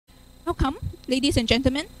welcome, ladies and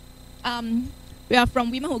gentlemen. We are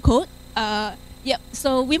from Women Who Code.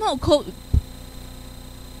 So Women Who Code,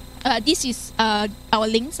 this is our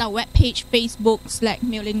links, our webpage, Facebook, Slack,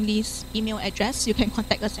 mailing list, email address. You can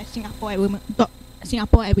contact us at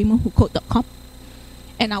singapore@womenwhocode.com.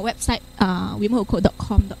 And our website,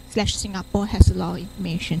 womenwhocode.com/Singapore, has a lot of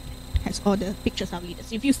information, has all the pictures of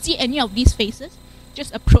leaders. If you see any of these faces,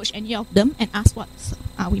 just approach any of them and ask what's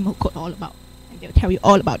Women Who Code all about, and they'll tell you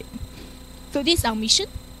all about it. So this is our mission,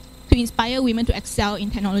 to inspire women to excel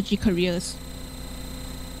in technology careers.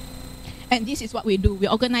 And this is what we do. We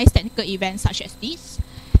organize technical events such as this,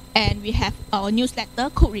 and we have our newsletter,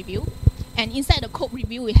 Code Review. And inside the Code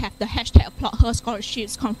Review, we have the hashtag Applaud Her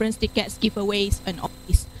scholarships, conference tickets, giveaways, and all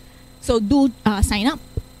this. So do sign up.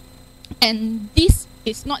 And this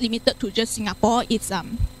is not limited to just Singapore. It's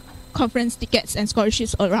conference tickets and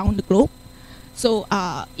scholarships around the globe. So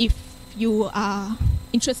if you are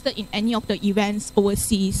interested in any of the events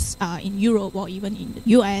overseas, in Europe or even in the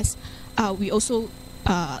US, we also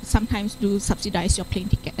sometimes do subsidize your plane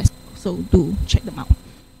ticket as well. So do check them out.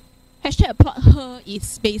 Hashtag Applaud Her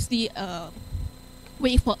is basically a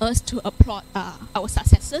way for us to applaud our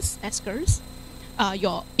successes as girls.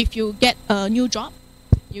 If you get a new job,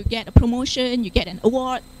 you get a promotion, you get an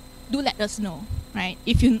award, do let us know, right?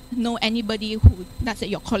 If you know anybody who does it,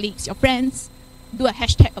 your colleagues, your friends, do a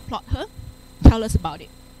hashtag Applaud Her, tell us about it.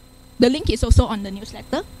 The link is also on the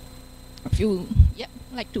newsletter, if you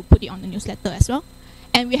like to put it on the newsletter as well.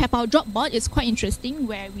 And we have our job board. It's quite interesting,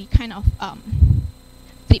 where we kind of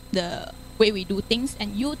flip the way we do things,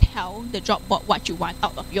 and you tell the job board what you want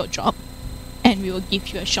out of your job, and we will give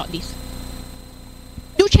you a short list.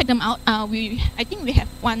 Do check them out. I think we have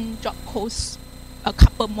one job post, a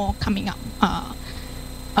couple more coming up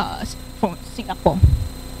from Singapore.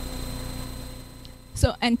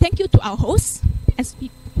 So, and thank you to our hosts,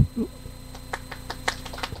 SP Group,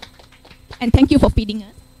 and thank you for feeding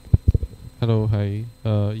us. Hello, hi.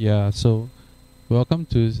 So welcome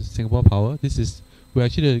to Singapore Power. This is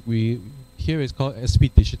here is called SP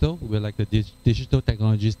Digital. We're like the digital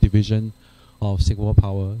technologies division of Singapore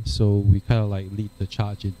Power. So we kind of like lead the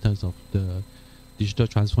charge in terms of the digital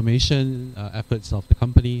transformation efforts of the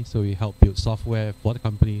company. So we help build software for the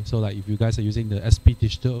company. So like if you guys are using the SP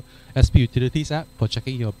Utilities app for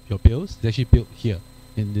checking your bills, it's actually built here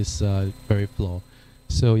in this very floor.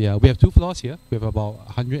 So yeah, we have 2 floors here. We have about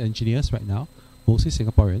 100 engineers right now, mostly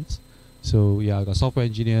Singaporeans. So yeah, we got software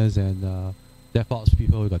engineers and DevOps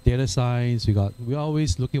people. We got data science. We're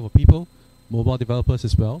always looking for people, mobile developers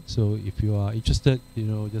as well. So if you are interested,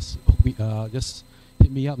 just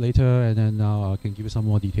hit me up later, and then I can give you some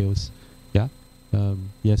more details. Yeah.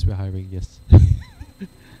 Yes, we're hiring. Yes.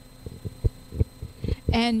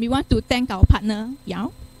 And we want to thank our partner,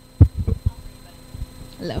 Yao.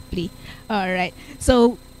 Lovely. All right.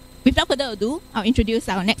 So without further ado, I'll introduce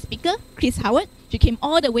our next speaker, Chris Howard. She came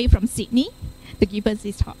all the way from Sydney to give us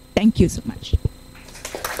this talk. Thank you so much. Do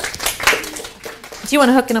you want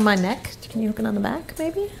to hook it on my neck? Can you hook it on the back,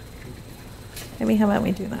 maybe? Maybe how about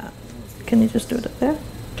we do that? Can you just do it up there?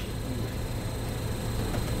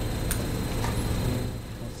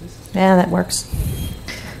 Yeah, that works.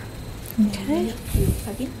 Okay.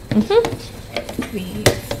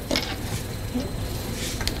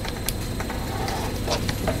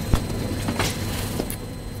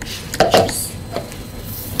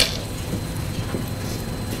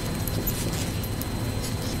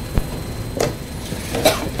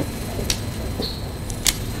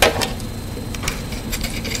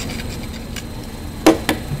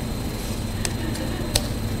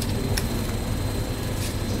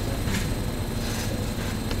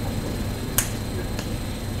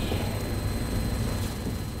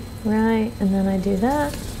 Right, and then I do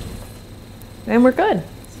that, and we're good.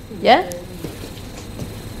 Yeah?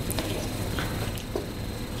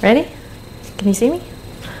 Ready? Can you see me?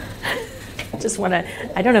 I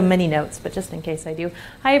don't have many notes, but just in case I do.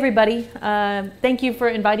 Hi, everybody. Thank you for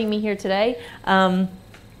inviting me here today.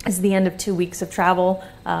 It's the end of 2 weeks of travel.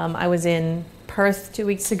 I was in Perth 2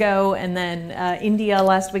 weeks ago, and then India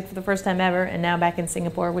last week for the first time ever, and now back in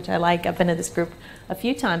Singapore, which I like. I've been to this group a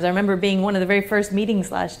few times. I remember being one of the very first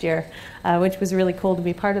meetings last year, which was really cool to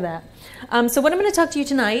be part of that. So what I'm going to talk to you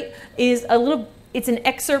tonight is it's an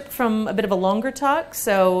excerpt from a bit of a longer talk.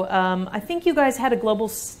 So I think you guys had a Global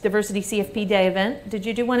Diversity CFP Day event. Did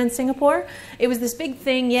you do one in Singapore? It was this big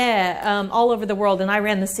thing, all over the world, and I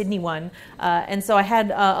ran the Sydney one. And so I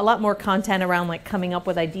had a lot more content around like coming up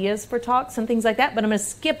with ideas for talks and things like that, but I'm going to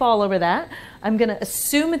skip all over that. I'm going to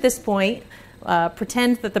assume at this point,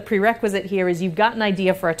 pretend that the prerequisite here is you've got an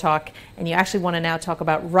idea for a talk, and you actually want to now talk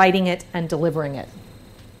about writing it and delivering it.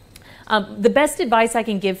 The best advice I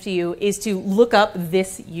can give to you is to look up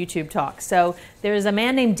this YouTube talk. So there's a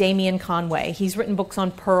man named Damian Conway. He's written books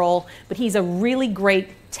on Perl, but he's a really great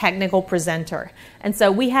technical presenter. And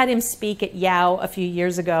so we had him speak at YOW a few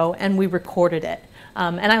years ago, and we recorded it.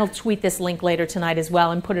 And I'll tweet this link later tonight as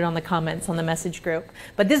well and put it on the comments on the message group.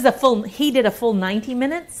 But this is he did a full 90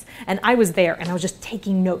 minutes, and I was there, and I was just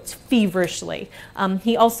taking notes feverishly.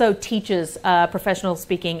 He also teaches professional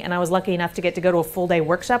speaking, and I was lucky enough to get to go to a full-day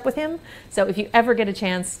workshop with him. So if you ever get a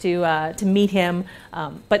chance to meet him,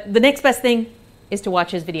 but the next best thing is to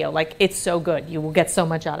watch his video. Like, it's so good. You will get so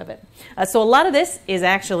much out of it. So a lot of this is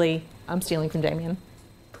actually, I'm stealing from Damien.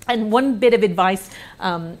 And one bit of advice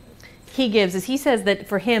he gives is he says that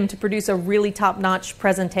for him to produce a really top-notch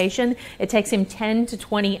presentation, it takes him 10 to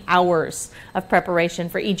 20 hours of preparation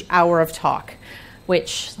for each hour of talk,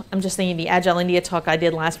 which I'm just thinking the Agile India talk I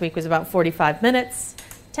did last week was about 45 minutes.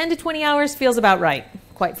 10 to 20 hours feels about right,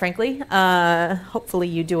 quite frankly. Hopefully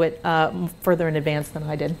you do it further in advance than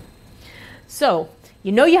I did. So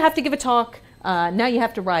you know you have to give a talk. Now you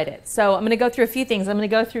have to write it. So I'm going to go through a few things. I'm going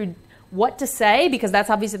to go through what to say, because that's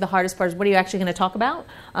obviously the hardest part, is what are you actually going to talk about,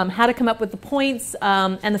 how to come up with the points,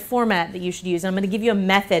 and the format that you should use. And I'm going to give you a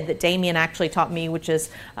method that Damien actually taught me, which is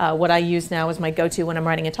what I use now as my go-to when I'm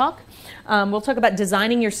writing a talk. We'll talk about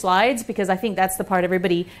designing your slides, because I think that's the part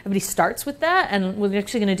everybody starts with that, and we're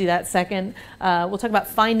actually going to do that second. We'll talk about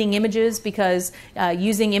finding images, because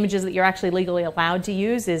using images that you're actually legally allowed to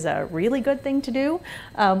use is a really good thing to do.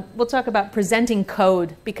 We'll talk about presenting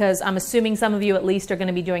code, because I'm assuming some of you at least are going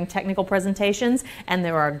to be doing technical presentations, and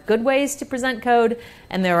there are good ways to present code,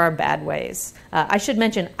 and there are bad ways. I should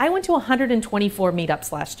mention, I went to 124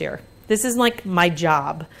 meetups last year. This is like my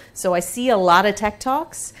job. So I see a lot of tech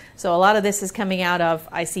talks. So a lot of this is coming out of,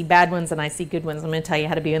 I see bad ones and I see good ones. I'm going to tell you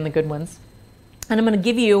how to be in the good ones. And I'm going to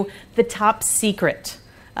give you the top secret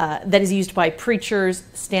that is used by preachers,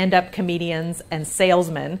 stand-up comedians, and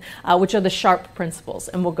salesmen, which are the SHARP principles.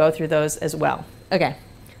 And we'll go through those as well. Okay.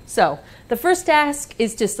 So the first task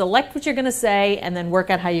is to select what you're going to say and then work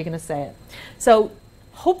out how you're going to say it. So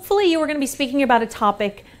hopefully you are going to be speaking about a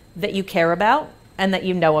topic that you care about and that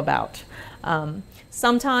you know about.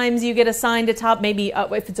 Sometimes you get assigned a topic, maybe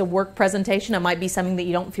if it's a work presentation, it might be something that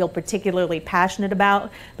you don't feel particularly passionate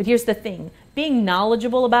about. But here's the thing, being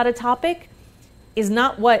knowledgeable about a topic is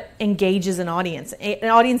not what engages an audience. An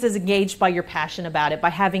audience is engaged by your passion about it, by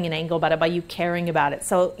having an angle about it, by you caring about it.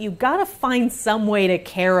 So you've got to find some way to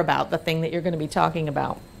care about the thing that you're going to be talking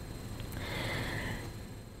about.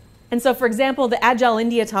 And so, for example, the Agile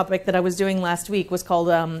India topic that I was doing last week was called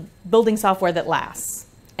Building Software That Lasts.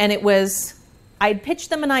 And it was, I'd pitched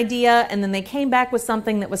them an idea, and then they came back with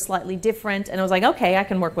something that was slightly different, and I was like, okay, I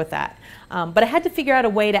can work with that. But I had to figure out a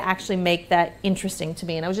way to actually make that interesting to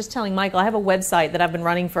me. And I was just telling Michael, I have a website that I've been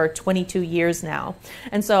running for 22 years now.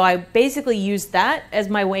 And so I basically used that as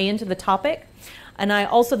my way into the topic. And I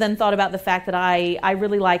also then thought about the fact that I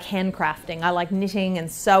really like handcrafting. I like knitting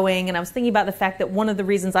and sewing. And I was thinking about the fact that one of the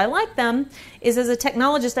reasons I like them is, as a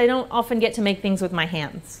technologist, I don't often get to make things with my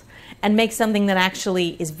hands and make something that actually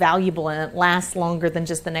is valuable and it lasts longer than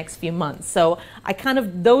just the next few months. So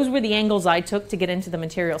those were the angles I took to get into the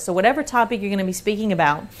material. So whatever topic you're going to be speaking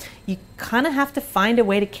about, you kind of have to find a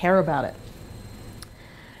way to care about it.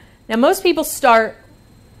 Now, most people start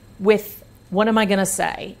with, what am I going to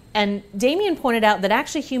say? And Damien pointed out that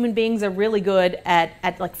actually human beings are really good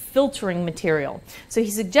at like filtering material. So he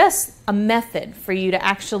suggests a method for you to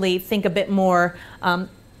actually think a bit more, to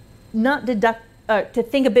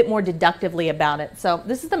think a bit more deductively about it. So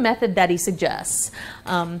this is the method that he suggests.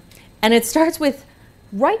 And it starts with,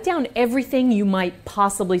 write down everything you might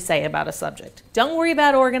possibly say about a subject. Don't worry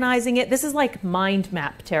about organizing it. This is like mind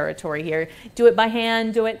map territory here. Do it by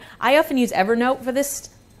hand, do it. I often use Evernote for this.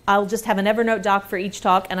 I'll just have an Evernote doc for each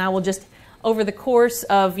talk, and I will just, over the course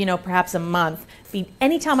of, perhaps a month,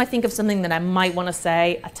 anytime I think of something that I might want to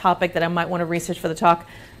say, a topic that I might want to research for the talk,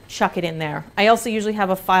 chuck it in there. I also usually have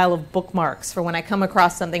a file of bookmarks for when I come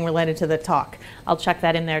across something related to the talk. I'll chuck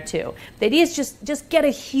that in there too. The idea is just get a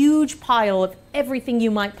huge pile of everything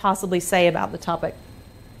you might possibly say about the topic.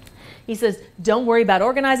 He says, don't worry about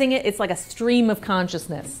organizing it. It's like a stream of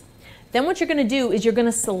consciousness. Then what you're going to do is you're going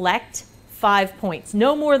to select 5 points,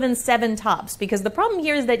 no more than 7 tops, because the problem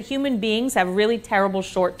here is that human beings have really terrible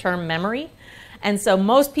short-term memory. And so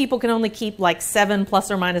most people can only keep like 7 plus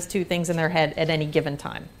or minus 2 things in their head at any given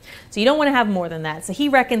time. So you don't want to have more than that. So he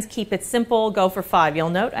reckons keep it simple, go for 5. You'll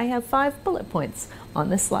note I have 5 bullet points on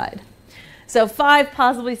this slide. So 5,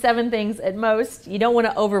 possibly 7 things at most. You don't want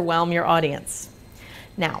to overwhelm your audience.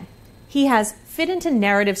 Now, he has fit into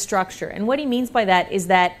narrative structure. And what he means by that is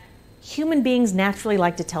that human beings naturally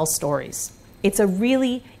like to tell stories. It's a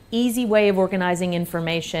really easy way of organizing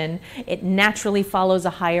information. It naturally follows a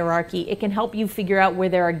hierarchy. It can help you figure out where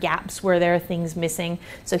there are gaps, where there are things missing.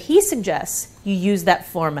 So he suggests you use that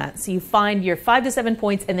format. So you find your 5 to 7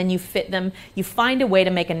 points and then you fit them. You find a way to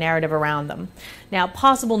make a narrative around them. Now,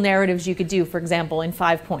 possible narratives you could do, for example, in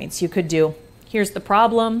 5 points, you could do, here's the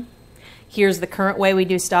problem, here's the current way we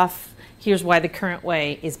do stuff, here's why the current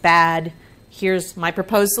way is bad, here's my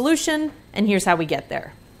proposed solution, and here's how we get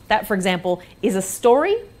there. That, for example, is a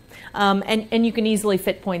story. And you can easily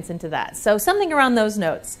fit points into that. So something around those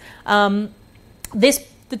notes.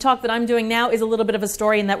 The talk that I'm doing now is a little bit of a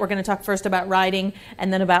story in that we're going to talk first about writing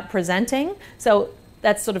and then about presenting. So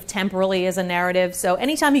that's sort of temporally as a narrative. So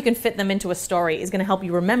anytime you can fit them into a story is going to help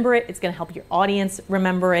you remember it. It's going to help your audience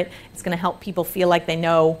remember it. It's going to help people feel like they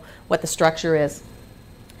know what the structure is.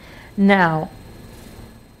 Now,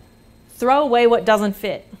 throw away what doesn't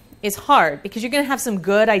fit. Is hard because you're going to have some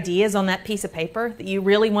good ideas on that piece of paper that you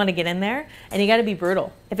really want to get in there, and you got to be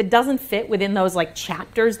brutal. If it doesn't fit within those like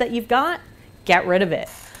chapters that you've got, get rid of it.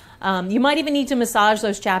 You might even need to massage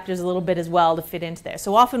those chapters a little bit as well to fit into there.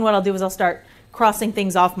 So often what I'll do is I'll start crossing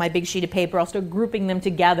things off my big sheet of paper. I'll start grouping them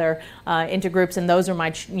together into groups, and those are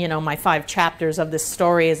my, my 5 chapters of this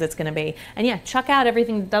story as it's going to be. And yeah, chuck out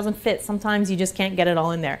everything that doesn't fit. Sometimes you just can't get it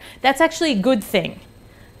all in there. That's actually a good thing.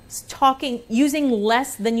 Using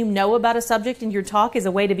less than you know about a subject in your talk is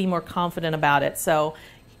a way to be more confident about it. So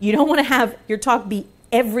you don't want to have your talk be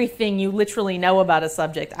everything you literally know about a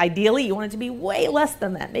subject. Ideally, you want it to be way less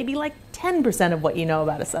than that, maybe like 10% of what you know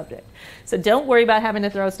about a subject. So don't worry about having to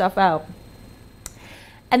throw stuff out.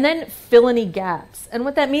 And then fill any gaps. And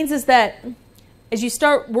what that means is that as you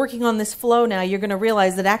start working on this flow now, you're going to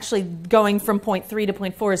realize that actually going from point 3 to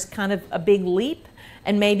point 4 is kind of a big leap.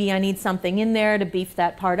 And maybe I need something in there to beef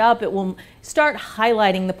that part up. It will start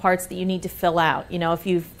highlighting the parts that you need to fill out.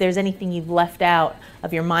 If there's anything you've left out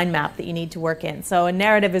of your mind map that you need to work in. So a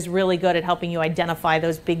narrative is really good at helping you identify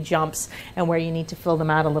those big jumps and where you need to fill them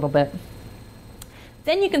out a little bit.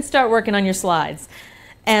 Then you can start working on your slides.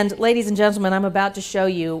 And ladies and gentlemen, I'm about to show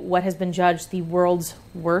you what has been judged the world's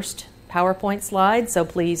worst PowerPoint slide. So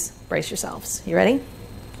please brace yourselves. You ready?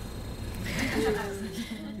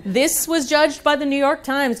 This was judged by the New York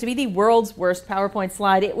Times to be the world's worst PowerPoint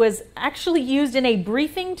slide. It was actually used in a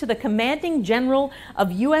briefing to the commanding general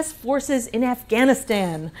of U.S. forces in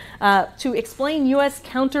Afghanistan to explain U.S.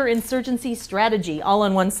 counterinsurgency strategy, all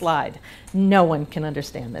on one slide. No one can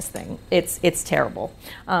understand this thing. It's terrible.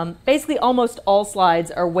 Basically, almost all slides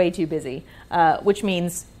are way too busy, which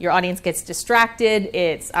means your audience gets distracted.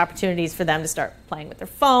 It's opportunities for them to start playing with their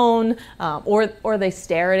phone, or they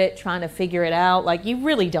stare at it trying to figure it out. Like, you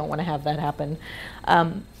really don't want to have that happen.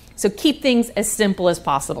 So keep things as simple as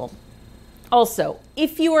possible. Also,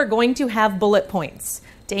 if you are going to have bullet points,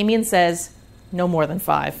 Damien says no more than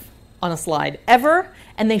 5 on a slide ever,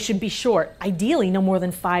 and they should be short. Ideally, no more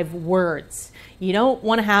than 5 words. You don't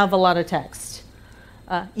want to have a lot of text.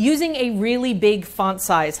 Using a really big font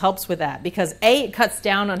size helps with that because A, it cuts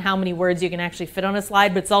down on how many words you can actually fit on a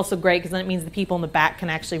slide, but it's also great because then it means the people in the back can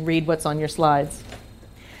actually read what's on your slides.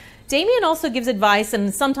 Damien also gives advice,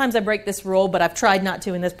 and sometimes I break this rule, but I've tried not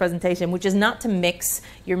to in this presentation, which is not to mix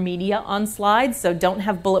your media on slides. So don't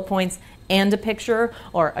have bullet points and a picture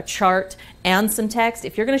or a chart and some text.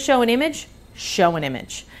 If you're going to show an image, show an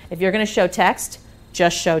image. If you're going to show text,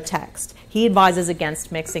 just show text. He advises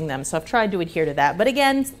against mixing them, so I've tried to adhere to that. But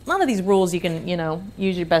again, none of these rules you can,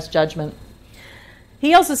 use your best judgment.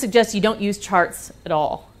 He also suggests you don't use charts at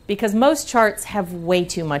all because most charts have way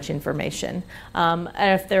too much information. And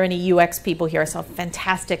if there are any UX people here, I saw a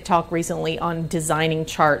fantastic talk recently on designing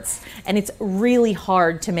charts, and it's really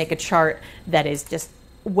hard to make a chart that is just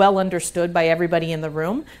well understood by everybody in the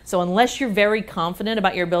room. So unless you're very confident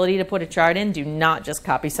about your ability to put a chart in, do not just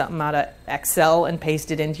copy something out of Excel and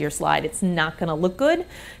paste it into your slide. It's not going to look good.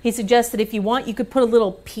 He suggests that if you want, you could put a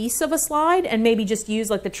little piece of a slide and maybe just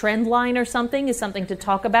use like the trend line or something as something to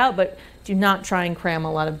talk about, but do not try and cram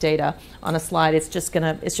a lot of data on a slide. It's just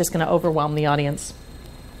gonna overwhelm the audience.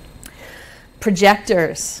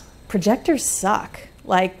 Projectors. Projectors suck.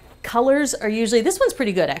 Like, colors are usually, this one's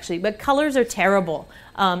pretty good actually, but colors are terrible.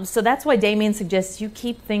 So that's why Damien suggests you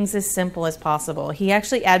keep things as simple as possible. He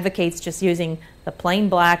actually advocates just using the plain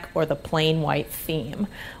black or the plain white theme,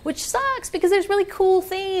 which sucks because there's really cool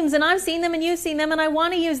themes and I've seen them and you've seen them and I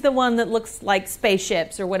want to use the one that looks like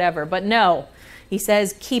spaceships or whatever, but no. He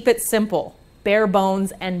says keep it simple. bare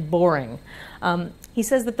bones and boring. He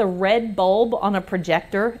says that the red bulb on a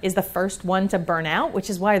projector is the first one to burn out, which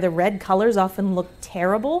is why the red colors often look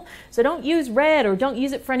terrible. So don't use red, or don't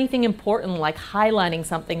use it for anything important like highlighting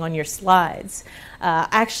something on your slides.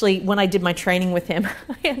 Actually, when I did my training with him,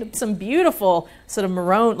 I had some beautiful sort of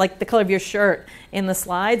maroon, like the color of your shirt, in the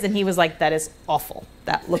slides, and he was like, that is awful.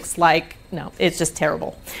 That looks like, no, it's just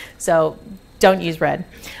terrible. So don't use red.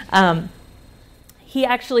 He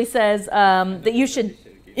actually says that you should...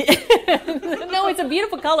 No, it's a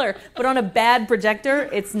beautiful color, but on a bad projector,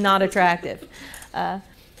 it's not attractive. And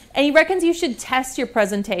he reckons you should test your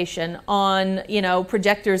presentation on,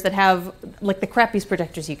 projectors that have, like the crappiest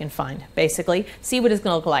projectors you can find, basically. See what it's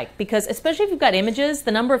going to look like. Because especially if you've got images,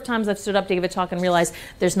 the number of times I've stood up to give a talk and realized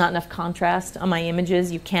there's not enough contrast on my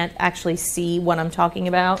images, you can't actually see what I'm talking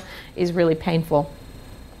about, is really painful.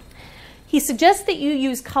 He suggests that you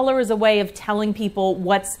use color as a way of telling people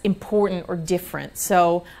what's important or different.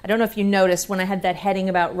 So I don't know if you noticed when I had that heading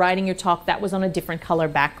about writing your talk, that was on a different color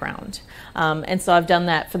background. And so I've done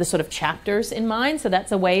that for the sort of chapters in mind. So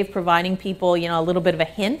that's a way of providing people, a little bit of a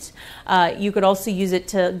hint. You could also use it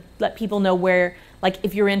to let people know where, like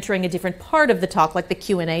if you're entering a different part of the talk, like the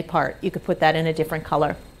Q&A part, you could put that in a different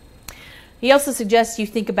color. He also suggests you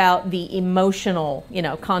think about the emotional,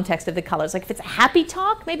 context of the colors. Like if it's a happy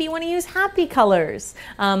talk, maybe you want to use happy colors.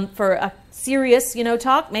 For a serious,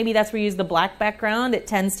 talk, maybe that's where you use the black background. It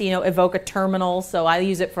tends to, evoke a terminal. So I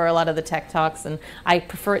use it for a lot of the tech talks, and I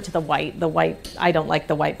prefer it to the white. The white, I don't like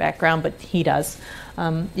the white background, but he does.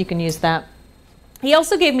 You can use that. He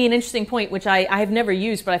also gave me an interesting point, which I have never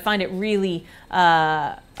used, but I find it really,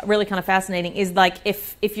 really kind of fascinating, is like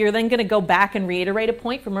if you're then going to go back and reiterate a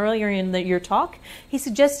point from earlier in your talk, he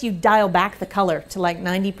suggests you dial back the color to like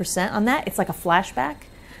 90% on that. It's like a flashback,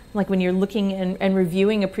 like when you're looking and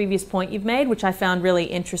reviewing a previous point you've made, which I found really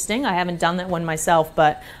interesting. I haven't done that one myself,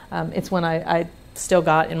 but it's one I still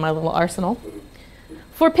got in my little arsenal.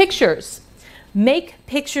 For pictures, make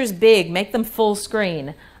pictures big, make them full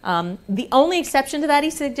screen. The only exception to that he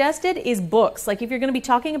suggested is books. Like if you're going to be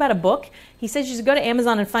talking about a book, he says you should go to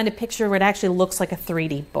Amazon and find a picture where it actually looks like a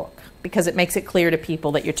 3D book, because it makes it clear to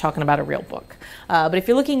people that you're talking about a real book. But if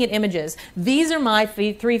you're looking at images, these are my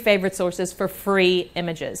three favorite sources for free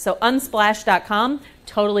images. So unsplash.com,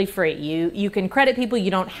 totally free. You can credit people, you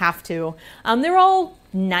don't have to. They're all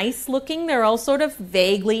nice looking. They're all sort of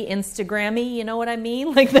vaguely Instagrammy, you know what I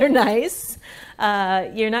mean? Like they're nice.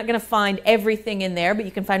 You're not going to find everything in there, but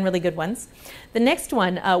you can find really good ones. The next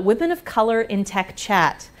one, Women of Color in Tech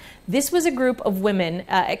Chat. This was a group of women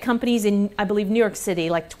at companies in, I believe, New York City,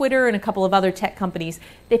 like Twitter and a couple of other tech companies.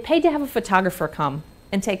 They paid to have a photographer come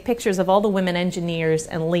and take pictures of all the women engineers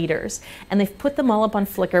and leaders. And they've put them all up on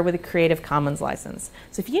Flickr with a Creative Commons license.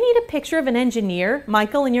 So if you need a picture of an engineer,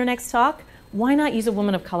 Michael, in your next talk, why not use a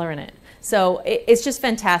woman of color in it? So it's just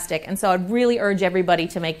fantastic. And so I'd really urge everybody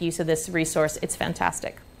to make use of this resource. It's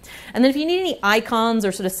fantastic. And then if you need any icons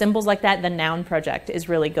or sort of symbols like that, the Noun Project is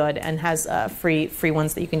really good and has free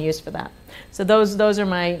ones that you can use for that. So those are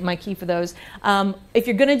my key for those. If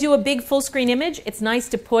you're going to do a big full screen image, it's nice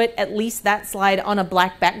to put at least that slide on a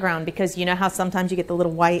black background, because you know how sometimes you get the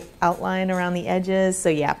little white outline around the edges. So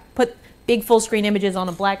yeah, put big full screen images on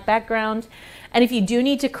a black background. And if you do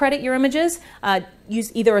need to credit your images,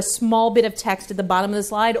 use either a small bit of text at the bottom of the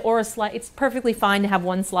slide or a slide. It's perfectly fine to have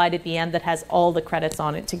one slide at the end that has all the credits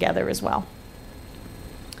on it together as well.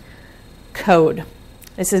 Code.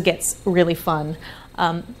 This gets really fun.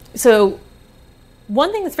 So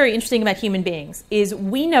one thing that's very interesting about human beings is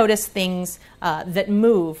we notice things that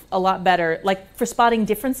move a lot better, like for spotting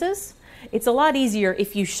differences. It's a lot easier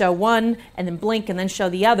if you show one and then blink and then show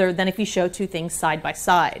the other than if you show two things side by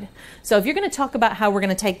side. So if you're going to talk about how we're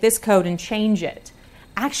going to take this code and change it,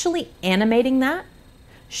 actually animating that,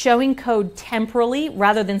 showing code temporally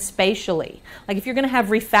rather than spatially. Like if you're going to have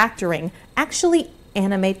refactoring, actually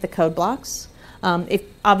animate the code blocks. If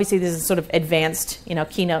obviously this is sort of advanced,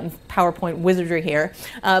 Keynote and PowerPoint wizardry here,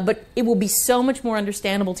 but it will be so much more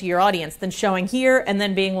understandable to your audience than showing here and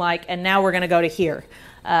then being like, and now we're going to go to here.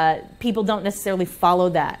 People don't necessarily follow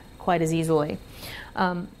that quite as easily.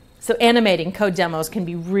 So animating code demos can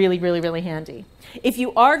be really, really, really handy. If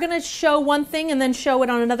you are going to show one thing and then show it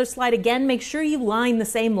on another slide again, make sure you line the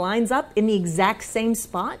same lines up in the exact same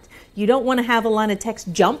spot. You don't want to have a line of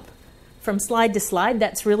text jump from slide to slide.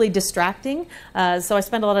 That's really distracting. So I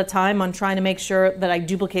spend a lot of time on trying to make sure that I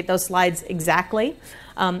duplicate those slides exactly.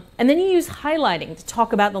 And then you use highlighting to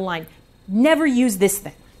talk about the line. Never use this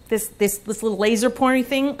thing. This little laser pointing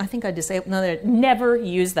thing, I think I disabled. No, never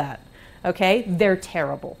use that. Okay? They're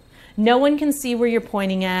terrible. No one can see where you're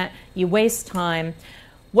pointing at. You waste time.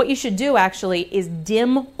 what you should do actually is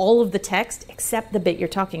dim all of the text except the bit you're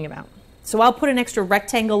talking about. So I'll put an extra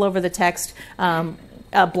rectangle over the text,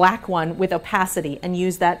 a black one with opacity, and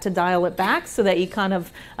use that to dial it back so that you kind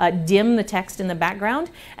of dim the text in the background.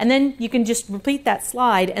 And then you can just repeat that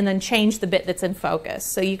slide and then change the bit that's in focus.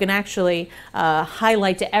 So you can actually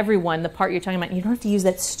highlight to everyone the part you're talking about. You don't have to use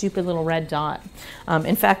that stupid little red dot.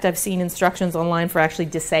 In fact, I've seen instructions online for actually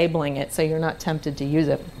disabling it so you're not tempted to use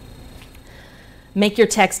it. Make your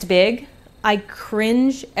text big. I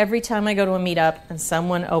cringe every time I go to a meetup and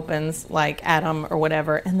someone opens like Adam or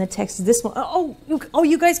whatever, and the text is this one. Oh,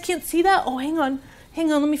 you guys can't see that? Oh, hang on,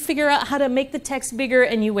 let me figure out how to make the text bigger,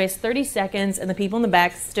 and you waste 30 seconds and the people in the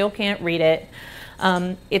back still can't read it.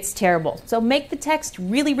 It's terrible. So make the text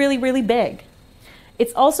really, really, really big.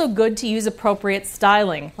 It's also good to use appropriate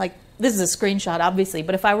styling. Like, this is a screenshot, obviously,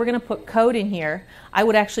 but if I were going to put code in here, I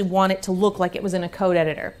would actually want it to look like it was in a code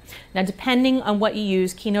editor. Now, depending on what you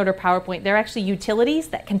use, Keynote or PowerPoint, there are actually utilities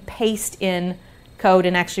that can paste in code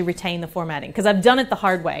and actually retain the formatting. Because I've done it the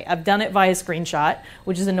hard way. I've done it via screenshot,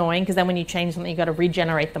 which is annoying because then when you change something, you've got to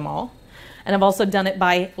regenerate them all. And I've also done it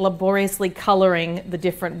by laboriously coloring the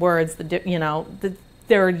different words.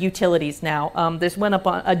 There are utilities now. There's one up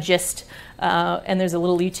on a gist, and there's a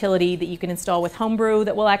little utility that you can install with Homebrew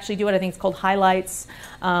that will actually do it. I think it's called Highlights.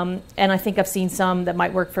 And I think I've seen some that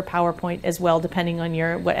might work for PowerPoint as well, depending on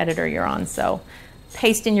what editor you're on. So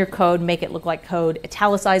paste in your code, make it look like code.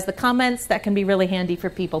 Italicize the comments. That can be really handy for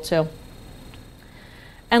people too.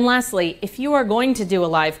 And lastly, if you are going to do a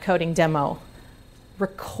live coding demo,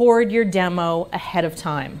 record your demo ahead of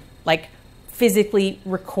time. Like, physically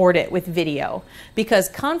record it with video, because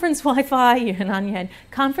conference Wi-Fi, you're on your head,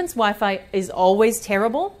 conference Wi-Fi is always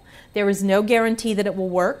terrible. There is no guarantee that it will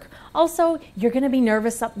work. Also, you're going to be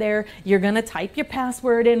nervous up there. You're going to type your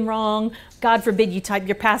password in wrong. God forbid you type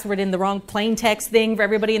your password in the wrong plain text thing for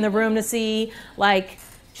everybody in the room to see. Like,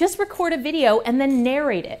 just record a video and then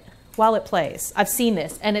narrate it while it plays. I've seen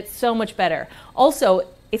this, and it's so much better. Also,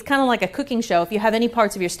 it's kind of like a cooking show. If you have any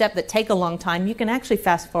parts of your step that take a long time, you can actually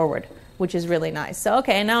fast forward, which is really nice. So,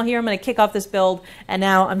 okay, now here I'm going to kick off this build, and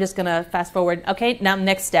now I'm just going to fast forward. Okay, now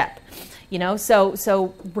next step.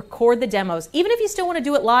 So record the demos. Even if you still want to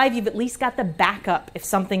do it live, you've at least got the backup. If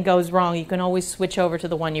something goes wrong, you can always switch over to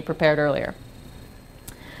the one you prepared earlier.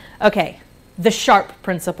 Okay, the SHARP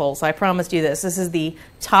principles. I promised you this. This is the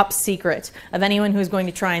top secret of anyone who's going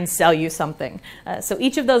to try and sell you something. So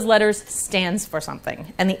each of those letters stands for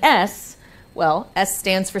something. And the S, well, S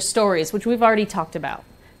stands for stories, which we've already talked about.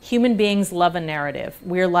 Human beings love a narrative.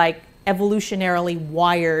 We're like evolutionarily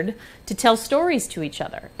wired to tell stories to each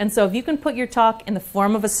other. And so if you can put your talk in the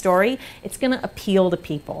form of a story, it's going to appeal to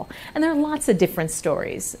people. And there are lots of different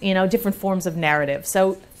stories, different forms of narrative.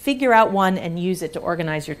 So figure out one and use it to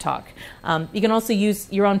organize your talk. You can also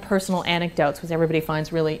use your own personal anecdotes, which everybody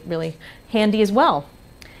finds really, really handy as well.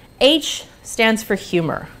 H stands for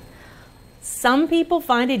humor. Some people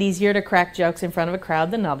find it easier to crack jokes in front of a crowd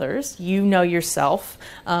than others. You know yourself.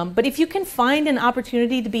 But if you can find an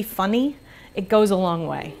opportunity to be funny, it goes a long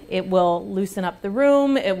way. It will loosen up the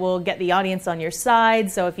room. It will get the audience on your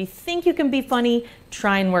side. So if you think you can be funny,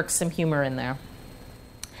 try and work some humor in there.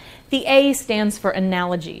 The A stands for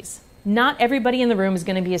analogies. Not everybody in the room is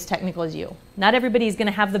going to be as technical as you. Not everybody is going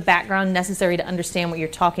to have the background necessary to understand what you're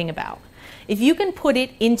talking about. If you can put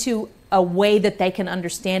it into a way that they can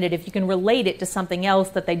understand it, if you can relate it to something else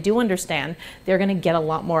that they do understand, they're going to get a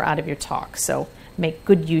lot more out of your talk. So make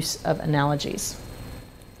good use of analogies.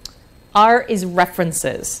 R is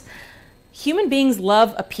references. Human beings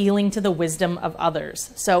love appealing to the wisdom of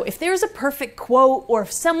others. So if there's a perfect quote, or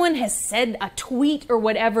if someone has said a tweet or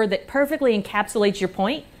whatever that perfectly encapsulates your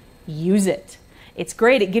point, use it. It's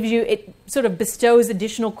great. It sort of bestows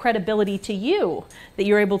additional credibility to you that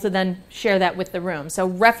you're able to then share that with the room. So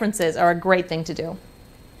references are a great thing to do.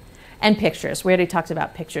 And pictures. We already talked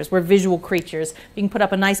about pictures. We're visual creatures. If you can put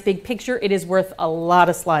up a nice big picture, it is worth a lot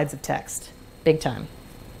of slides of text. Big time.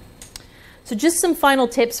 So just some final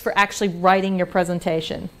tips for actually writing your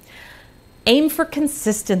presentation. Aim for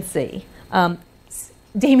consistency.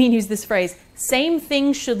 Damien used this phrase, same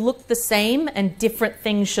things should look the same and different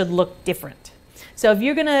things should look different. So if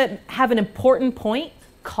you're going to have an important point,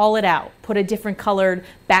 call it out. Put a different colored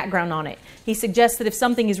background on it. He suggests that if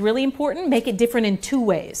something is really important, make it different in two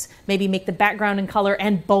ways. Maybe make the background in color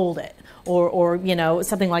and bold it, or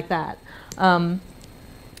something like that.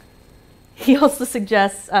 He also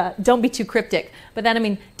suggests don't be too cryptic. But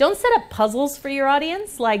then, don't set up puzzles for your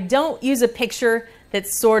audience. Like, don't use a picture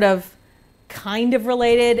that's sort of kind of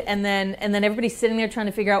related, and then everybody's sitting there trying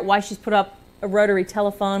to figure out why she's put up a rotary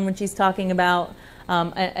telephone when she's talking about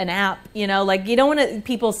an app, you know, like you don't want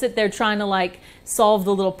people sit there trying to like solve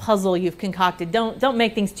the little puzzle you've concocted. Don't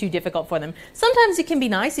make things too difficult for them. Sometimes it can be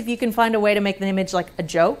nice if you can find a way to make the image like a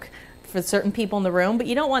joke for certain people in the room, but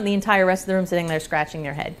you don't want the entire rest of the room sitting there scratching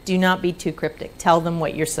their head. Do not be too cryptic. Tell them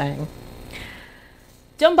what you're saying.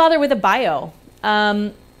 Don't bother with a bio.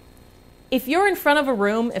 If you're in front of a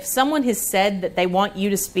room, if someone has said that they want you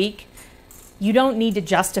to speak, you don't need to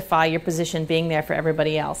justify your position being there for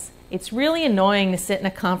everybody else. It's really annoying to sit in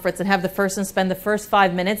a conference and have the person spend the first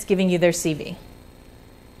 5 minutes giving you their CV.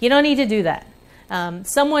 You don't need to do that.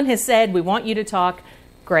 Someone has said, we want you to talk.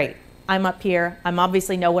 Great. I'm up here. I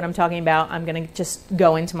obviously know what I'm talking about. I'm going to just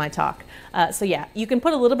go into my talk. So yeah, you can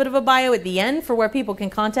put a little bit of a bio at the end for where people can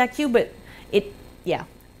contact you, but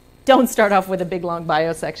don't start off with a big long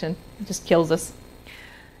bio section. It just kills us.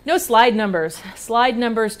 No slide numbers. Slide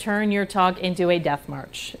numbers turn your talk into a death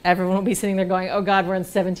march. Everyone will be sitting there going, oh God, we're in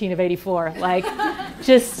 17 of 84. Like,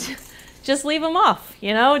 just leave them off,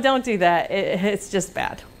 you know? Don't do that. It's just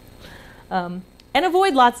bad. And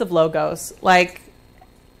avoid lots of logos. Like,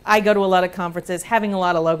 I go to a lot of conferences. Having a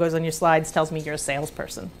lot of logos on your slides tells me you're a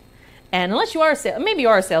salesperson. And unless you are maybe you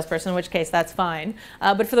are a salesperson, in which case that's fine.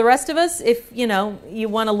 But for the rest of us, if you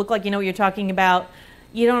want to look like you know what you're talking about,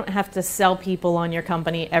 you don't have to sell people on your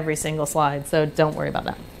company every single slide, so don't worry about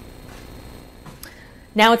that.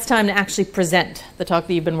 Now it's time to actually present the talk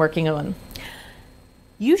that you've been working on.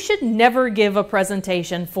 You should never give a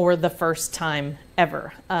presentation for the first time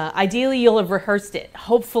ever. Ideally, you'll have rehearsed it,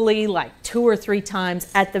 hopefully like 2 or 3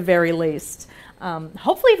 times at the very least.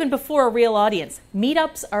 Hopefully even before a real audience.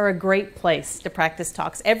 Meetups are a great place to practice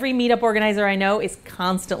talks. Every meetup organizer I know is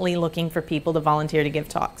constantly looking for people to volunteer to give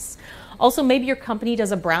talks. Also, maybe your company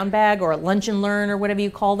does a brown bag or a lunch and learn or whatever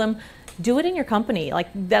you call them. Do it in your company. Like,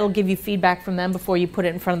 that'll give you feedback from them before you put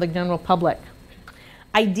it in front of the general public.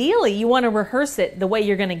 Ideally, you want to rehearse it the way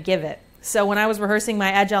you're going to give it. So when I was rehearsing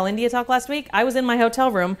my Agile India talk last week, I was in my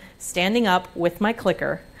hotel room standing up with my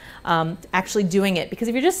clicker, actually doing it. Because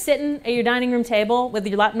if you're just sitting at your dining room table with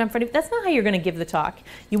your laptop in front of you, that's not how you're going to give the talk.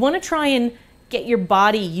 You want to try and get your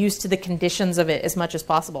body used to the conditions of it as much as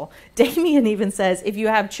possible. Damien even says if you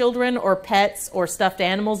have children or pets or stuffed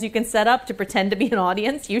animals you can set up to pretend to be an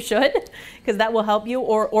audience, you should, because that will help you,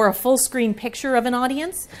 or a full screen picture of an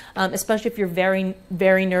audience, especially if you're very,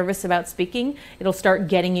 very nervous about speaking. It'll start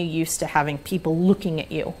getting you used to having people looking at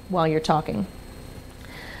you while you're talking.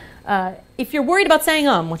 If you're worried about saying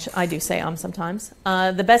which I do say sometimes,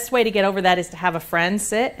 the best way to get over that is to have a friend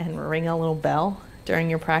sit and ring a little bell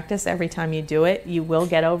during your practice. Every time you do it, you will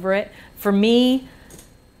get over it. For me,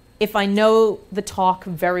 if I know the talk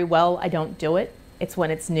very well, I don't do it. It's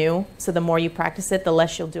when it's new. So the more you practice it, the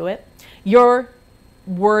less you'll do it. Your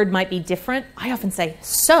word might be different. I often say,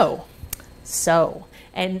 so.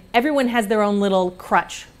 And everyone has their own little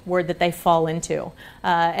crutch word that they fall into.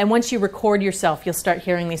 And once you record yourself, you'll start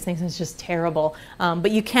hearing these things, and it's just terrible.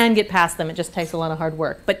 But you can get past them. It just takes a lot of hard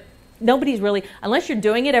work. But nobody's really, unless you're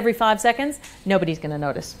doing it every 5 seconds, nobody's going to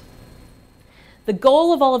notice. The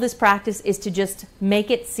goal of all of this practice is to just make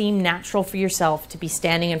it seem natural for yourself to be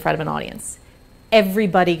standing in front of an audience.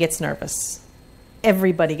 Everybody gets nervous.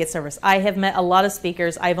 Everybody gets nervous. I have met a lot of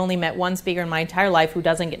speakers. I've only met one speaker in my entire life who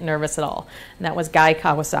doesn't get nervous at all, and that was Guy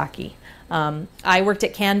Kawasaki. I worked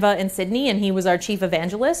at Canva in Sydney, and he was our chief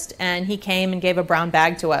evangelist, and he came and gave a brown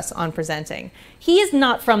bag to us on presenting. He is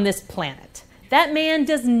not from this planet. That man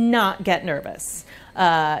does not get nervous.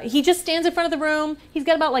 He just stands in front of the room. He's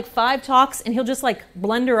got about like 5 talks, and he'll just like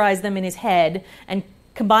blenderize them in his head and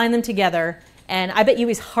combine them together. And I bet you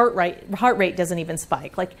his heart rate doesn't even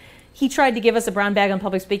spike. Like, he tried to give us a brown bag on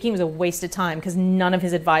public speaking. It was a waste of time because none of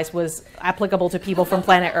his advice was applicable to people from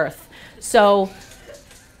planet Earth. So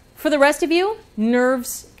for the rest of you,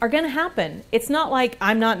 nerves are going to happen. It's not like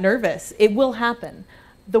I'm not nervous. It will happen.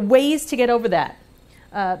 The ways to get over that.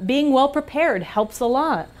 Being well prepared helps a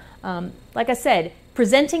lot. Like I said,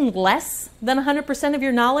 presenting less than 100% of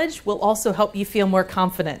your knowledge will also help you feel more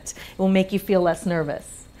confident. It will make you feel less nervous.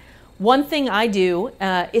 One thing I do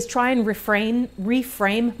is try and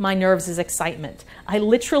reframe my nerves as excitement. I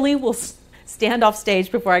literally will stand off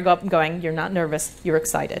stage before I go up and going, you're not nervous, you're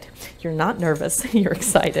excited. You're not nervous, you're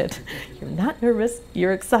excited. You're not nervous,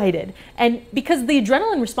 you're excited. And because the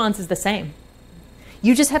adrenaline response is the same.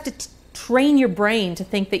 You just have to train your brain to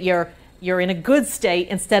think that you're in a good state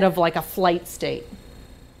instead of like a flight state.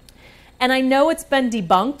 And I know it's been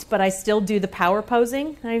debunked, but I still do the power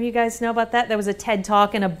posing. Any of you guys know about that? There was a TED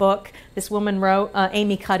Talk and a book this woman wrote,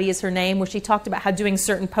 Amy Cuddy is her name, where she talked about how doing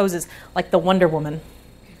certain poses, like the Wonder Woman,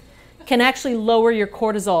 can actually lower your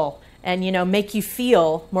cortisol and, you know, make you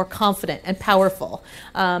feel more confident and powerful.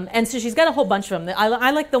 And so she's got a whole bunch of them.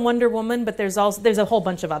 I like the Wonder Woman, but there's a whole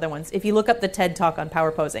bunch of other ones. If you look up the TED Talk on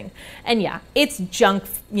power posing, and yeah, it's junk,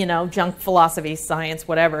 you know, junk philosophy, science,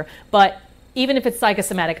 whatever. But even if it's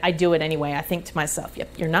psychosomatic, I do it anyway. I think to myself, yep,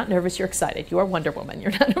 you're not nervous, you're excited. You are Wonder Woman.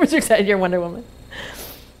 You're not nervous, you're excited, you're Wonder Woman.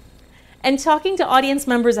 And talking to audience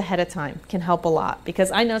members ahead of time can help a lot,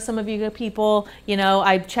 because I know some of you people, you know,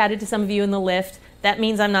 I've chatted to some of you in the lift. That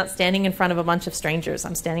means I'm not standing in front of a bunch of strangers.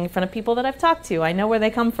 I'm standing in front of people that I've talked to. I know where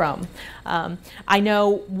they come from. I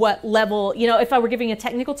know what level, you know, if I were giving a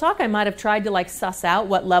technical talk, I might have tried to like suss out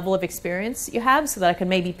what level of experience you have so that I could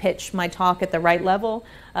maybe pitch my talk at the right level.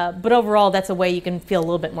 But overall, that's a way you can feel a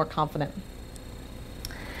little bit more confident.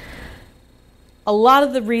 A lot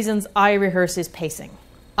of the reasons I rehearse is pacing.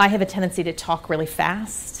 I have a tendency to talk really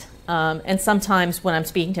fast. And sometimes when I'm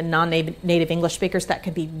speaking to non-native English speakers, that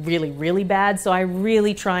can be really, really bad. So I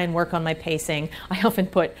really try and work on my pacing. I often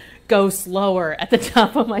put "go slower" at the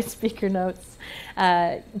top of my speaker notes.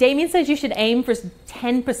 Damien says you should aim for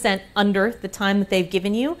 10% under the time that they've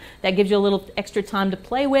given you. That gives you a little extra time to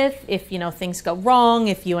play with if, you know, things go wrong,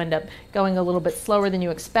 if you end up going a little bit slower than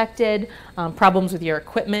you expected, problems with your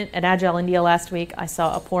equipment. At Agile India last week, I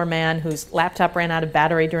saw a poor man whose laptop ran out of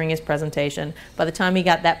battery during his presentation. By the time he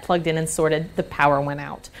got that plugged in and sorted, the power went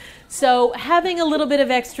out. So having a little bit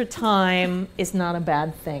of extra time is not a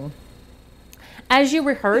bad thing. As you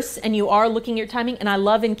rehearse and you are looking at your timing, and I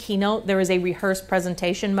love in Keynote, there is a rehearse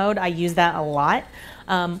presentation mode. I use that a lot.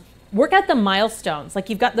 Work out the milestones. Like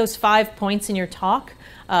you've got those 5 points in your talk.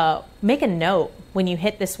 Make a note when you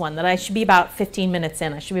hit this one that I should be about 15 minutes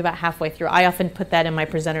in. I should be about halfway through. I often put that in my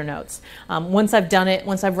presenter notes. Once I've done it,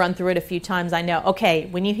 once I've run through it a few times, I know, okay,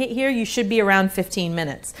 when you hit here, you should be around 15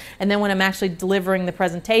 minutes. And then when I'm actually delivering the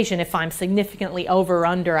presentation, if I'm significantly over or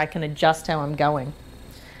under, I can adjust how I'm going.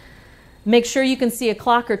 Make sure you can see a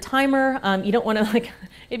clock or timer. You don't want to like,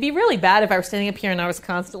 it'd be really bad if I were standing up here and I was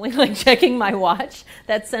constantly like checking my watch.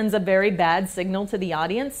 That sends a very bad signal to the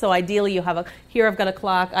audience. So ideally you have here I've got a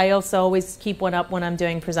clock. I also always keep one up when I'm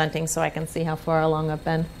doing presenting so I can see how far along I've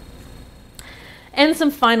been. And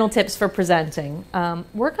some final tips for presenting.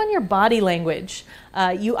 Work on your body language.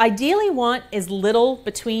 You ideally want as little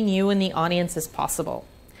between you and the audience as possible.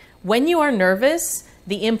 When you are nervous,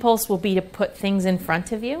 the impulse will be to put things in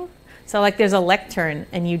front of you. So like there's a lectern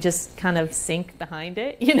and you just kind of sink behind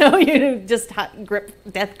it, you know, you just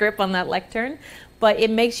death grip on that lectern. But it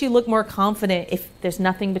makes you look more confident if there's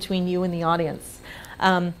nothing between you and the audience.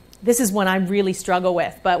 This is one I really struggle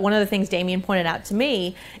with. But one of the things Damien pointed out to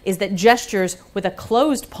me is that gestures with a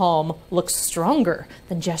closed palm look stronger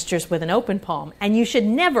than gestures with an open palm. And you should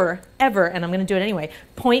never, ever, and I'm going to do it anyway,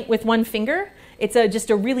 point with one finger. It's just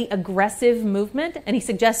a really aggressive movement, and he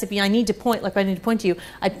suggests if I need to point, like I need to point to you,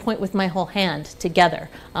 I'd point with my whole hand together,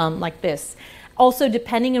 like this. Also,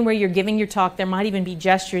 depending on where you're giving your talk, there might even be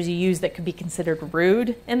gestures you use that could be considered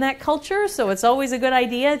rude in that culture, so it's always a good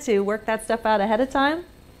idea to work that stuff out ahead of time.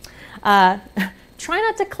 Try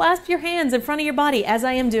not to clasp your hands in front of your body, as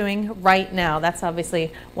I am doing right now. That's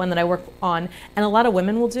obviously one that I work on. And a lot of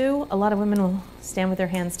women will do. A lot of women will stand with their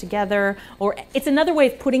hands together. Or it's another way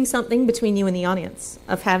of putting something between you and the audience,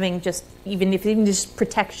 of having just, even just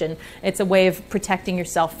protection. It's a way of protecting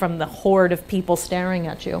yourself from the horde of people staring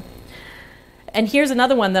at you. And here's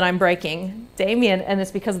another one that I'm breaking. Damien, and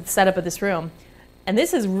it's because of the setup of this room. And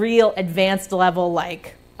this is real advanced level,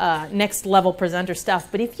 like, next level presenter stuff.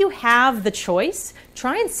 But if you have the choice,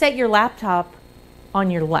 try and set your laptop on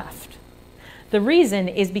your left. The reason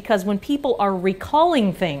is because when people are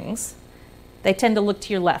recalling things, they tend to look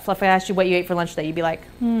to your left. If I asked you what you ate for lunch today, you'd be like,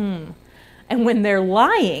 And when they're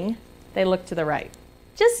lying, they look to the right.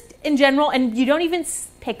 Just in general, and you don't even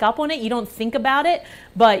pick up on it, you don't think about it,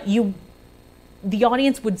 but the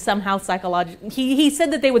audience would somehow psychologically, he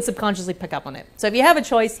said that they would subconsciously pick up on it. So if you have a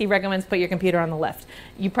choice, he recommends put your computer on the left.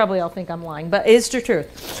 You probably all think I'm lying, but it's the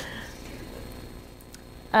truth.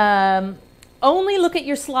 Only look at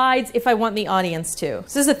your slides if I want the audience to. So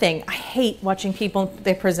this is the thing. I hate watching people,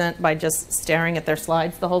 they present by just staring at their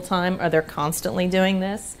slides the whole time, or they're constantly doing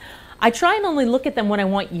this. I try and only look at them when I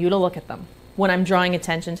want you to look at them, when I'm drawing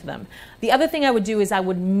attention to them. The other thing I would do is I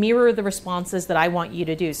would mirror the responses that I want you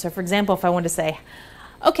to do. So for example, if I wanted to say,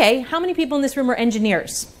 okay, how many people in this room are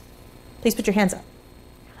engineers? Please put your hands up.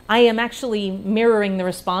 I am actually mirroring the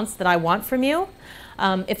response that I want from you.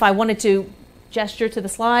 If I wanted to gesture to the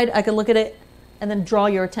slide, I could look at it and then draw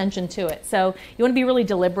your attention to it. So you want to be really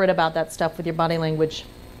deliberate about that stuff with your body language.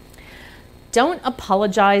 Don't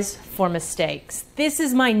apologize for mistakes. This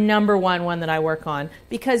is my #1 one that I work on,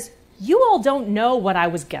 because you all don't know what I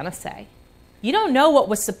was gonna say. You don't know what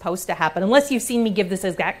was supposed to happen unless you've seen me give this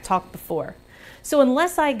exact talk before. So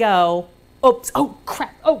unless I go, oops, oh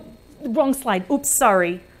crap, oh, wrong slide, oops,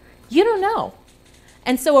 sorry, you don't know.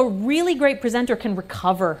 And so a really great presenter can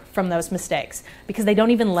recover from those mistakes because they don't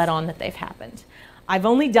even let on that they've happened. I've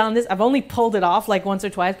only done this, I've only pulled it off like once or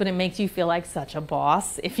twice, but it makes you feel like such a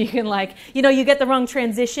boss. If you can like, you know, you get the wrong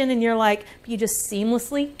transition and you're like, you just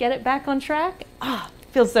seamlessly get it back on track. Ah,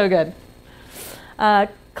 feels so good.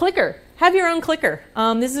 Clicker, have your own clicker.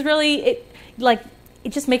 This is really, it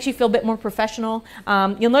just makes you feel a bit more professional.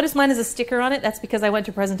 You'll notice mine has a sticker on it. That's because I went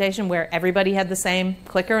to a presentation where everybody had the same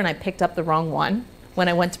clicker and I picked up the wrong one. When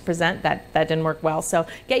I went to present, that didn't work well. So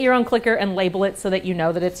get your own clicker and label it so that you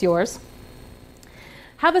know that it's yours.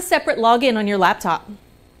 Have a separate login on your laptop.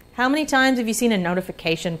 How many times have you seen a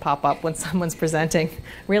notification pop up when someone's presenting?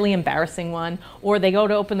 Really embarrassing one. Or they go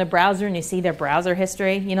to open the browser and you see their browser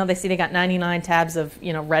history. You know, they see they got 99 tabs of,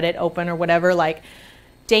 you know, Reddit open or whatever. Like,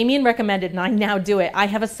 Damien recommended, and I now do it. I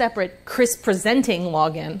have a separate Chris Presenting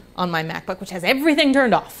login on my MacBook, which has everything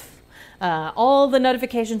turned off. All the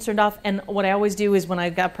notifications turned off. And what I always do is when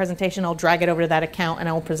I've got a presentation, I'll drag it over to that account and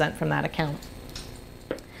I will present from that account.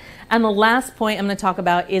 And the last point I'm going to talk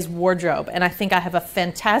about is wardrobe. And I think I have a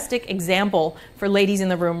fantastic example for ladies in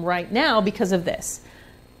the room right now because of this.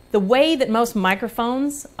 The way that most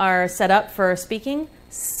microphones are set up for speaking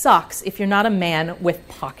sucks if you're not a man with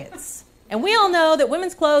pockets. And we all know that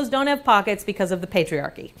women's clothes don't have pockets because of the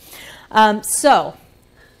patriarchy. So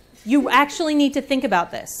you actually need to think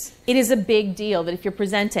about this. It is a big deal that if you're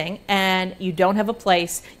presenting and you don't have a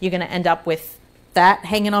place, you're going to end up with that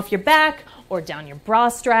hanging off your back or down your bra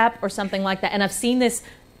strap or something like that. And I've seen this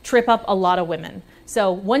trip up a lot of women.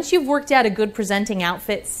 So once you've worked out a good presenting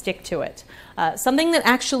outfit, stick to it. Something that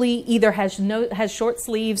actually either has short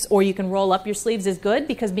sleeves or you can roll up your sleeves is good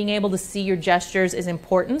because being able to see your gestures is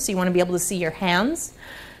important. So you want to be able to see your hands.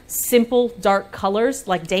 Simple, dark colors,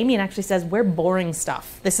 like Damien actually says, wear boring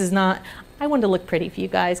stuff. This is not, I want to look pretty for you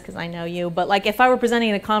guys because I know you, but like if I were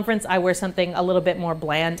presenting at a conference, I wear something a little bit more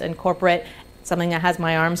bland and corporate, something that has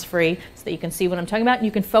my arms free so that you can see what I'm talking about and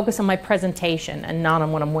you can focus on my presentation and not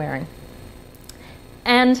on what I'm wearing.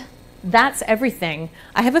 And that's everything.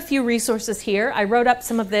 I have a few resources here. I wrote up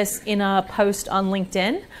some of this in a post on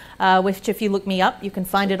LinkedIn, which if you look me up, you can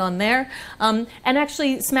find it on there. And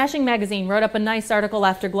actually, Smashing Magazine wrote up a nice article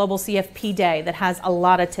after Global CFP Day that has a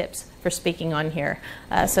lot of tips for speaking on here.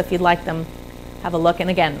 So if you'd like them, have a look. And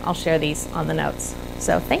again, I'll share these on the notes.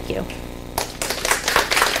 So thank you.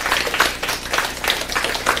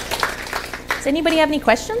 Does anybody have any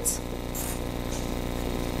questions?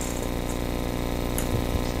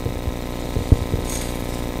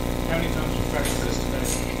 How many times have you practiced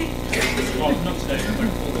this today? Well, not today, but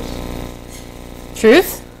before this.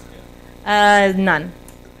 Truth? Yeah. None.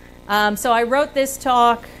 So I wrote this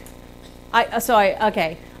talk.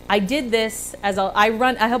 I did this as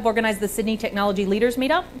I help organize the Sydney Technology Leaders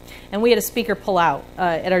Meetup, and we had a speaker pull out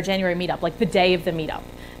at our January meetup, like the day of the meetup.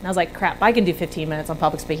 And I was like, crap, I can do 15 minutes on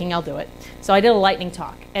public speaking, I'll do it. So I did a lightning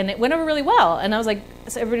talk, and it went over really well. And I was like,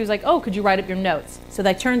 so everybody was like, oh, could you write up your notes? So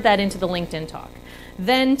I turned that into the LinkedIn talk.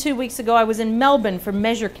 Then 2 weeks ago, I was in Melbourne for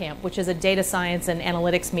Measure Camp, which is a data science and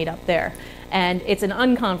analytics meetup there. And it's an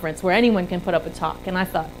unconference where anyone can put up a talk. And I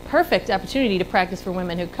thought, perfect opportunity to practice for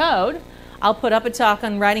women who code. I'll put up a talk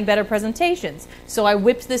on writing better presentations. So I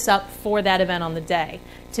whipped this up for that event on the day.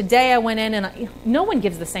 Today I went in and no one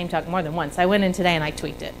gives the same talk more than once. I went in today and I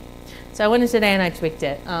tweaked it. So I went in today and I tweaked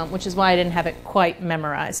it, which is why I didn't have it quite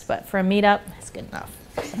memorized. But for a meetup, it's good enough.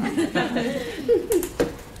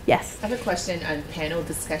 Yes? I have a question on panel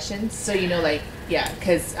discussions. So, you know, like, yeah,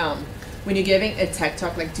 because when you're giving a tech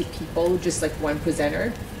talk, like to people, just like one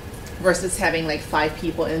presenter, versus having like 5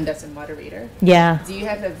 people and that's a moderator. Yeah. Do you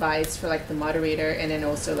have advice for like the moderator and then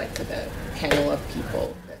also like for the panel of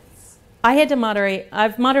people? I had to moderate.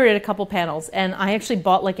 I've moderated a couple panels, and I actually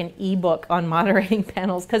bought like an ebook on moderating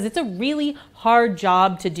panels because it's a really hard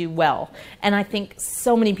job to do well. And I think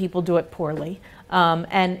so many people do it poorly.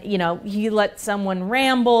 And, you know, you let someone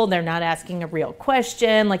ramble, they're not asking a real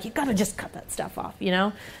question. Like, you got to just cut that stuff off, you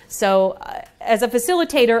know? So as a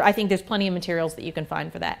facilitator, I think there's plenty of materials that you can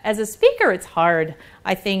find for that. As a speaker, it's hard.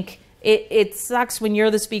 I think it sucks when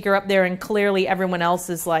you're the speaker up there and clearly everyone else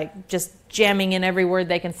is like just jamming in every word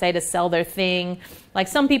they can say to sell their thing. Like,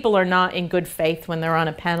 some people are not in good faith when they're on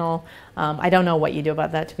a panel. I don't know what you do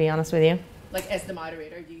about that, to be honest with you. Like, as the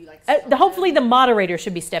moderator, do you like hopefully the moderator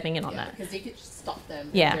should be stepping in on that. Because they could just stop them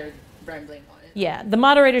if they're rambling on it. Yeah, the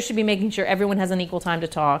moderator should be making sure everyone has an equal time to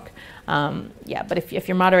talk. Yeah, but if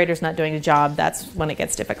your moderator's not doing the job, that's when it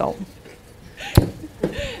gets difficult.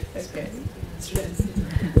 Okay.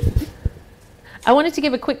 I wanted to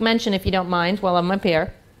give a quick mention, if you don't mind, while I'm up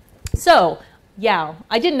here. So, Yao.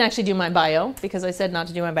 I didn't actually do my bio because I said not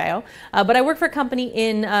to do my bio, but I work for a company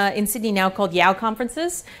in Sydney now called Yao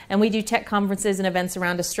Conferences, and we do tech conferences and events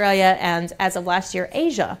around Australia and, as of last year,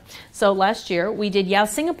 Asia. So last year we did Yao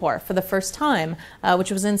Singapore for the first time, which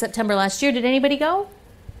was in September last year. Did anybody go?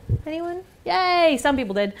 Anyone? Yay! Some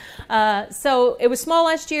people did. So it was small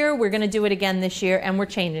last year. We're going to do it again this year, and we're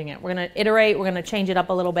changing it. We're going to iterate. We're going to change it up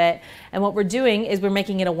a little bit. And what we're doing is we're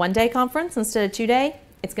making it a one-day conference instead of 2-day.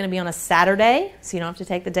 It's going to be on a Saturday, so you don't have to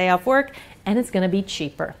take the day off work, and it's going to be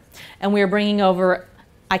cheaper. And we're bringing over,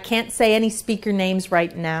 I can't say any speaker names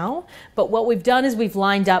right now, but what we've done is we've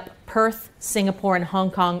lined up Perth, Singapore, and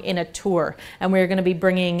Hong Kong in a tour, and we're going to be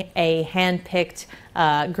bringing a hand-picked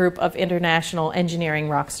group of international engineering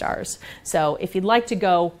rock stars. So if you'd like to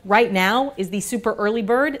go, right now is the super early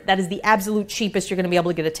bird. That is the absolute cheapest you're going to be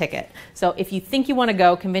able to get a ticket. So if you think you want to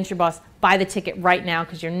go, convince your boss, buy the ticket right now,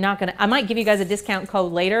 because you're not going to, I might give you guys a discount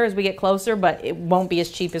code later as we get closer, but it won't be as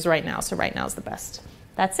cheap as right now. So right now is the best.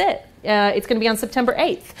 That's it. It's going to be on September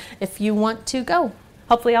 8th if you want to go.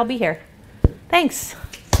 Hopefully I'll be here. Thanks.